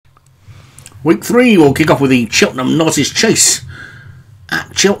Week 3 will kick off with the Cheltenham Novices Chase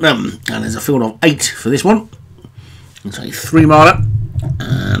at Cheltenham, and there's a field of 8 for this one. It's a 3-miler,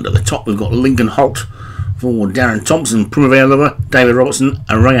 and at the top we've got Lincoln Holt for Darren Thompson, Primavera Lover, David Robertson,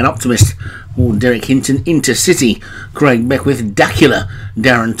 Array and Optimist for Derek Hinton, Intercity, Craig Beckwith, Dacula,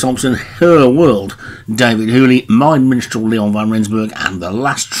 Darren Thompson, Her World, David Hooley, Mind Minstrel, Leon van Rensburg, and The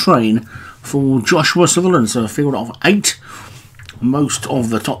Last Train for Joshua Sutherland. So a field of 8. Most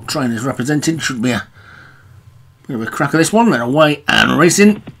of the top trainers represented. Should be a bit of a crack of this one. Then away and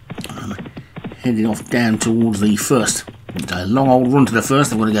racing. Heading off down towards the first. It's a long old run to the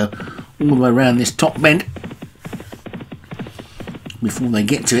first. They're going to go all the way around this top bend before they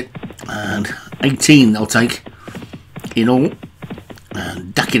get to it. And 18 they'll take in all.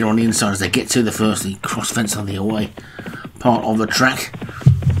 And Dacula on the inside as they get to the first. The cross fence on the away part of the track.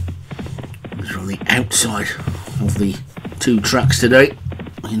 These are on the outside of the 2 tracks today.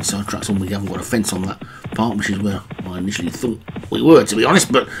 Inside tracks on, we haven't got a fence on that part, which is where I initially thought we were, to be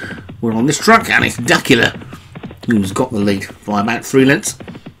honest, but we're on this track, and it's Dacula who's got the lead by about 3 lengths.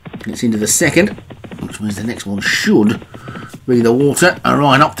 It's into the second, which means the next one should be the Water.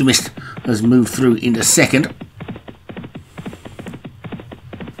 Orion Optimist has moved through into second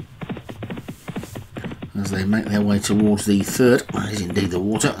as they make their way towards the third. That is indeed the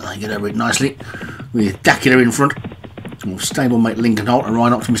Water. They get over it nicely with Dacula in front. Stablemate Lincoln Holt,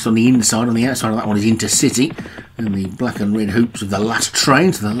 Orion Optimist on the inside. On the outside of that one is Intercity, and the black and red hoops of The Last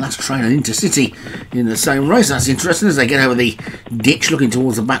Train. So The Last Train and Intercity in the same race. That's interesting as they get over the ditch looking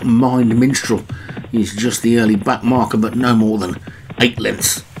towards the back. Mind Minstrel is just the early back marker, but no more than 8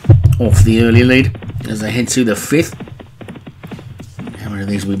 lengths off the early lead as they head to the 5th. How many of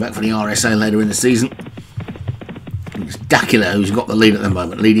these will be back for the RSA later in the season? It's Dacula who's got the lead at the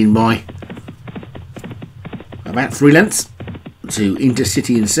moment, leading by about 3 lengths to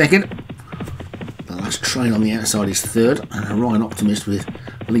Intercity in second. The Last Train on the outside is third, and Orion Optimist with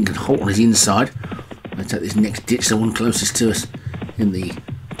Lincoln Holt on his inside. They take this next ditch. The one closest to us in the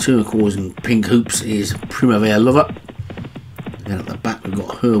turquoise and pink hoops is Primavera Lover. Then at the back we've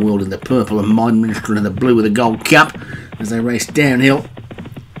got Her World in the purple and Mind Minstrel in the blue with a gold cap as they race downhill.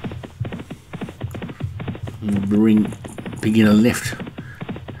 Begin a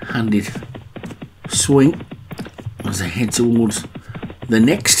left-handed swing as they head towards the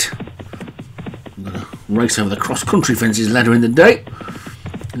next. I'm going to race over the cross-country fences later in the day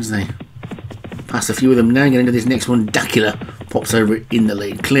as they pass a few of them now and get into this next one. Dacula pops over it in the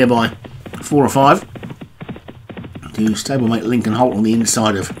lead, clear by 4 or 5 to stablemate Lincoln Holt on the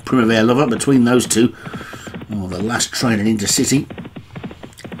inside of Primavera Lover. Between those two, The Last Train and Intercity,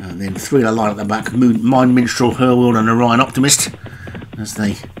 and then 3 a line at the back, Mind Minstrel, Her World and Orion Optimist as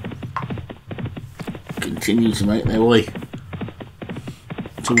they continue to make their way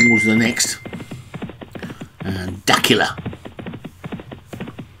towards the next. And Dacula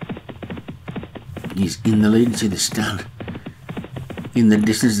is in the lead. You see the stand in the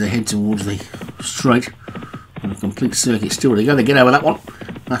distance as they head towards the straight on a complete circuit still to go. They get over that one.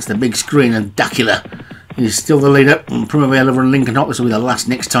 That's the big screen, and Dacula is still the leader. And Primavera Lover and Lincoln Holt, this will be the last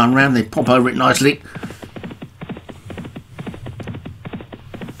next time round. They pop over it nicely.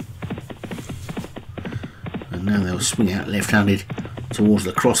 Now they'll swing out left-handed towards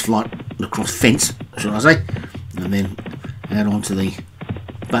the cross fence, shall I say, and then out onto the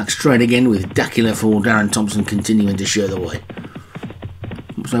back straight again with Dacula for Darren Thompson continuing to show the way.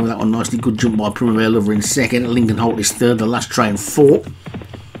 Pops over that one nicely. Good jump by Primavera Lover in second. Lincoln Holt is third. The Last Train 4.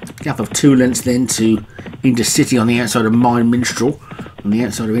 Gap of 2 lengths then to Intercity on the outside of Mind Minstrel. On the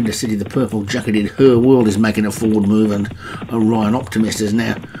outside of Intercity, the purple jacketed Her World is making a forward move, and Orion Optimist has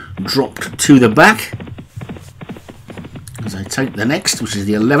now dropped to the back as they take the next, which is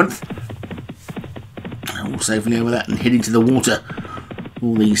the 11th, and all safely over that and heading to the Water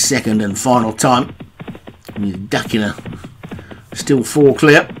for the second and final time with Dacula still 4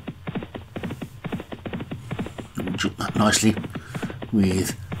 clear. Jump that nicely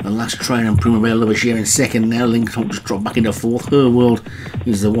with The Last Train and Primavera Lover sharing second now. Lincoln Holt just dropped back into 4th. Her World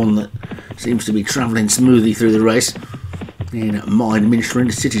is the one that seems to be travelling smoothly through the race. Then Mind Minstrel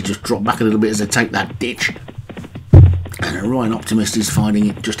Intercity just dropped back a little bit as they take that ditch. And Orion Optimist is finding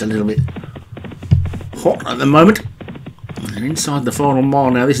it just a little bit hot at the moment. And inside the final mile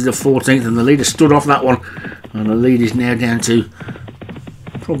now, this is the 14th, and the leader stood off that one. And the lead is now down to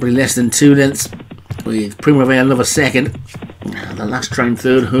probably less than 2 lengths with Primavera Lover second. The Last Train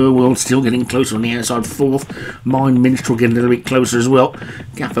third. Her World still getting closer on the outside 4th. Mind Minstrel getting a little bit closer as well.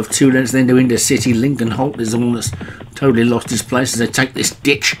 Gap of 2 lengths then to Intercity. Lincoln Holt is the one that's totally lost his place as they take this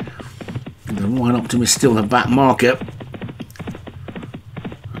ditch. And the Orion Optimist still the back marker.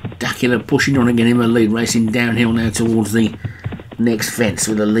 Dacula pushing on again in the lead, racing downhill now towards the next fence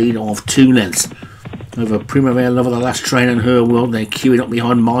with a lead of 2 lengths over Primavera Lover, the last train in her world. They're queuing up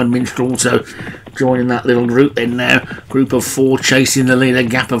behind Mind Minstrel, also joining that little group. Then now group of 4 chasing the lead, a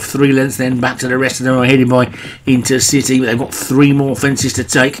gap of 3 lengths. Then back to the rest of them, are headed by Intercity, but they've got 3 more fences to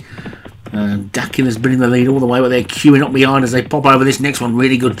take. Dacula's been in the lead all the way, but they're queuing up behind as they pop over this next one.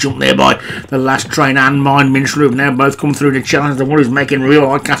 Really good jump there by the last train and Mind Minstrel, have now both come through to challenge. The one who's making real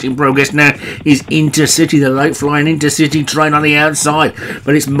eye-catching progress now is Intercity, the late-flying Intercity train on the outside,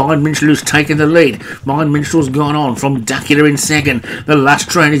 but it's Mind Minstrel who's taken the lead. Mind Minstrel's gone on from Dacula in second. The last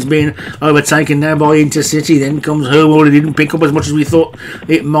train is being overtaken now by Intercity. Then comes Her World, who didn't pick up as much as we thought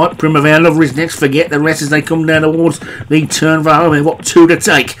it might. Primavera Lover is next. Forget the rest as they come down towards the turn for home. They've got 2 to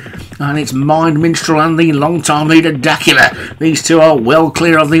take. And it's Mind Minstrel and the long-time leader Dacula. These 2 are well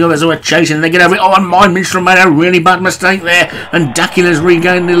clear of the others who are chasing. They get over it. Oh, and Mind Minstrel made a really bad mistake there. And Dacula's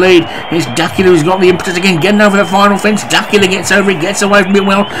regained the lead. It's Dacula who's got the impetus again, getting over the final fence. Dacula gets over it, gets away from it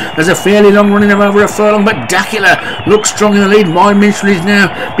well. There's a fairly long run in him over a furlong, but Dacula looks strong in the lead. Mind Minstrel is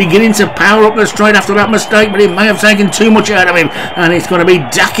now beginning to power up the straight after that mistake, but it may have taken too much out of him. And it's going to be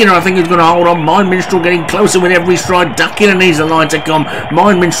Dacula, I think, who's going to hold on. Mind Minstrel getting closer with every stride. Dacula needs the line to come.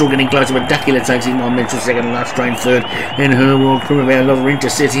 Mind Minstrel getting closer, but Dacula takes it. Mind Minstrel second, last train third. Then Her World, Primavera Lover,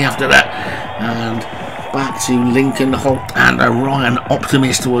 Intercity after that. And back to Lincoln Holt, and Orion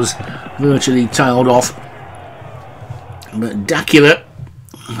Optimist was virtually tailed off. But Dacula,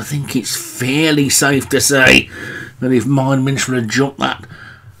 I think it's fairly safe to say that if Mind Minstrel had jumped that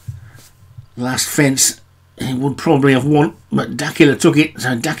last fence, he would probably have won, but Dacula took it.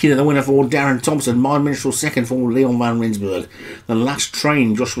 So Dacula the winner for Darren Thompson, Mind Minstrel second for Leon Van Rensburg. The last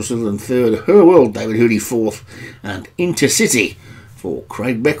train, Joshua Sutherland third, Her World, David Hooley fourth, and Intercity for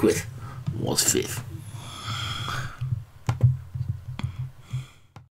Craig Beckwith was fifth.